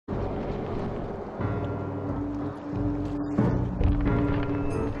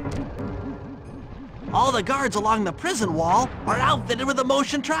All the guards along the prison wall are outfitted with a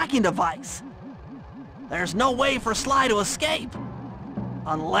motion tracking device. There's no way for Sly to escape.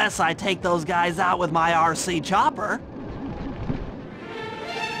 Unless I take those guys out with my RC chopper.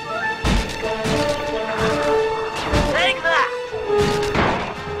 Take that!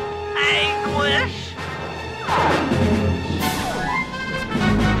 Anguish!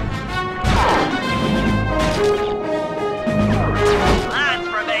 That's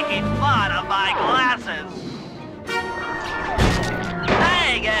for making fun of my glasses.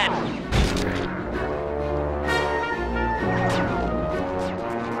 Dang it!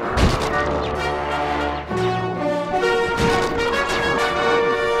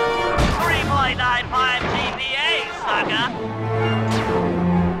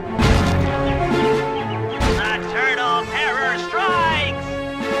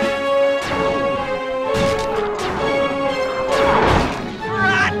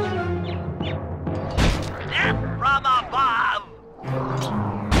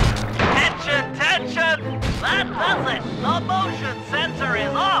 The motion sensor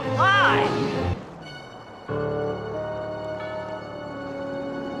is offline!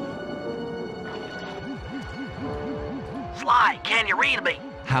 Sly, can you read me?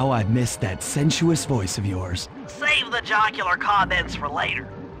 How I missed that sensuous voice of yours. Save the jocular comments for later.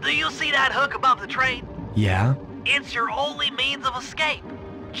 Do you see that hook above the train? Yeah? It's your only means of escape.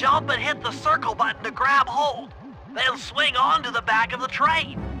 Jump and hit the circle button to grab hold. Then swing onto the back of the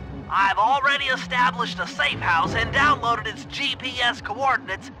train. I've already established a safe house and downloaded its GPS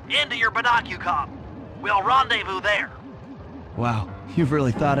coordinates into your binocucom. We'll rendezvous there. Wow, you've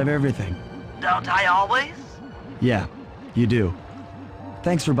really thought of everything. Don't I always? Yeah, you do.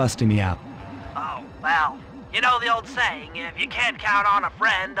 Thanks for busting me out. Oh, well, you know the old saying, if you can't count on a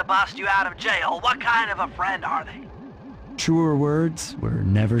friend to bust you out of jail, what kind of a friend are they? Truer words were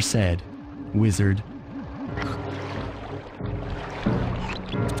never said, wizard.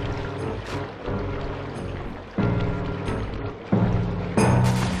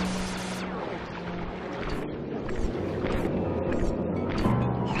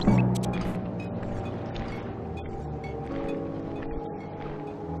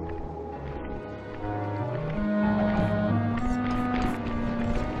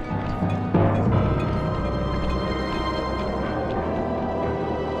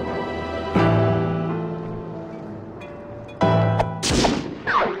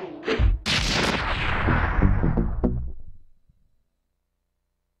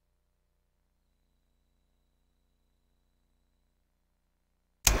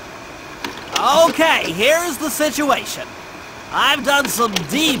 Okay, here's the situation. I've done some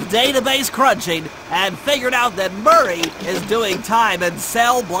deep database crunching and figured out that Murray is doing time in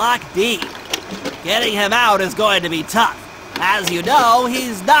cell block D. Getting him out is going to be tough. As you know,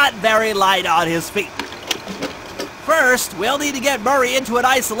 he's not very light on his feet. First, we'll need to get Murray into an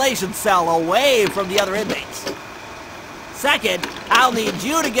isolation cell away from the other inmates. Second, I'll need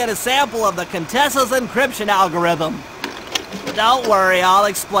you to get a sample of the Contessa's encryption algorithm. Don't worry, I'll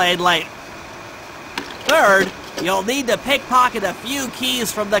explain later. Third, you'll need to pickpocket a few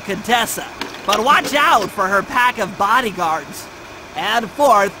keys from the Contessa, but watch out for her pack of bodyguards. And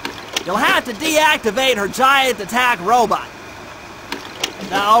fourth, you'll have to deactivate her giant attack robot.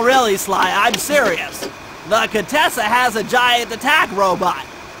 No, really, Sly, I'm serious. The Contessa has a giant attack robot.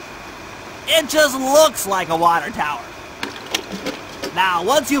 It just looks like a water tower. Now,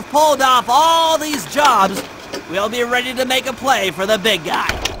 once you've pulled off all these jobs, we'll be ready to make a play for the big guy.